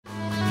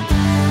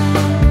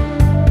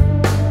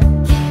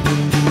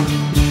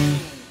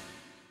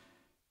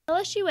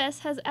LSUS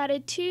has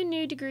added 2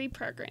 new degree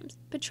programs,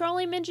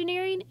 Petroleum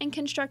Engineering and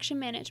Construction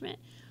Management.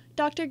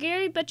 Dr.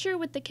 Gary Butcher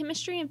with the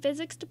Chemistry and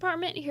Physics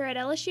Department here at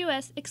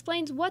LSUS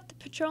explains what the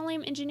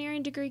Petroleum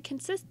Engineering degree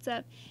consists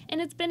of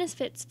and its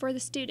benefits for the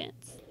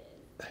students.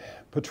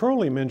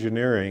 Petroleum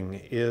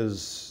engineering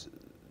is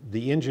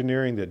the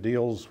engineering that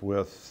deals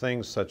with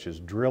things such as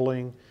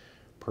drilling,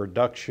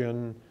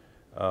 production,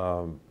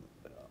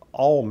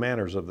 all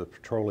manners of the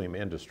petroleum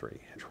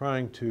industry.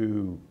 Trying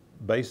to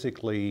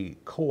basically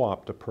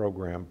co-opt a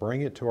program,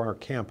 bring it to our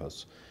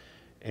campus,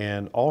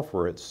 and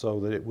offer it so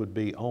that it would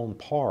be on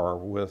par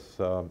with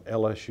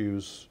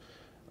LSU's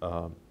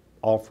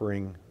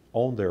offering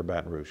on their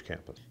Baton Rouge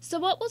campus. So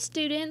what will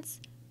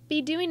students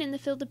be doing in the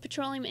field of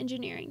petroleum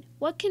engineering?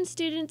 What can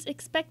students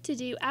expect to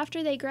do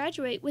after they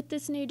graduate with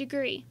this new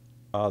degree?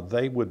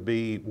 They would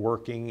be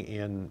working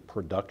in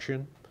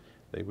production,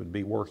 they would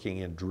be working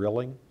in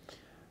drilling,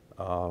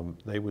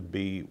 they would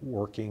be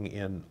working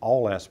in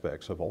all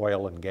aspects of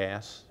oil and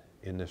gas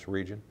in this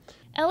region.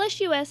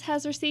 LSUS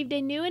has received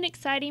a new and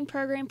exciting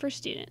program for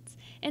students.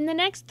 In the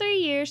next 3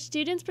 years,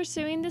 students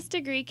pursuing this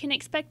degree can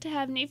expect to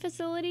have new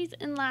facilities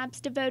and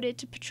labs devoted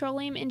to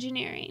petroleum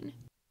engineering.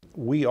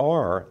 We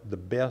are the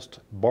best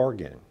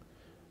bargain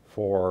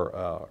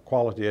for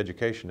quality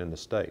education in the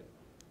state.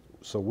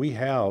 So we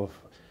have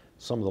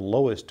some of the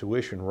lowest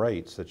tuition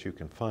rates that you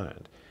can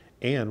find,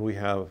 and we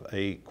have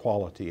a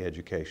quality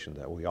education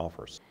that we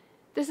offer.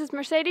 This is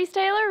Mercedes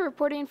Taylor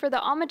reporting for the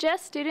Alma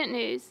Student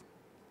News.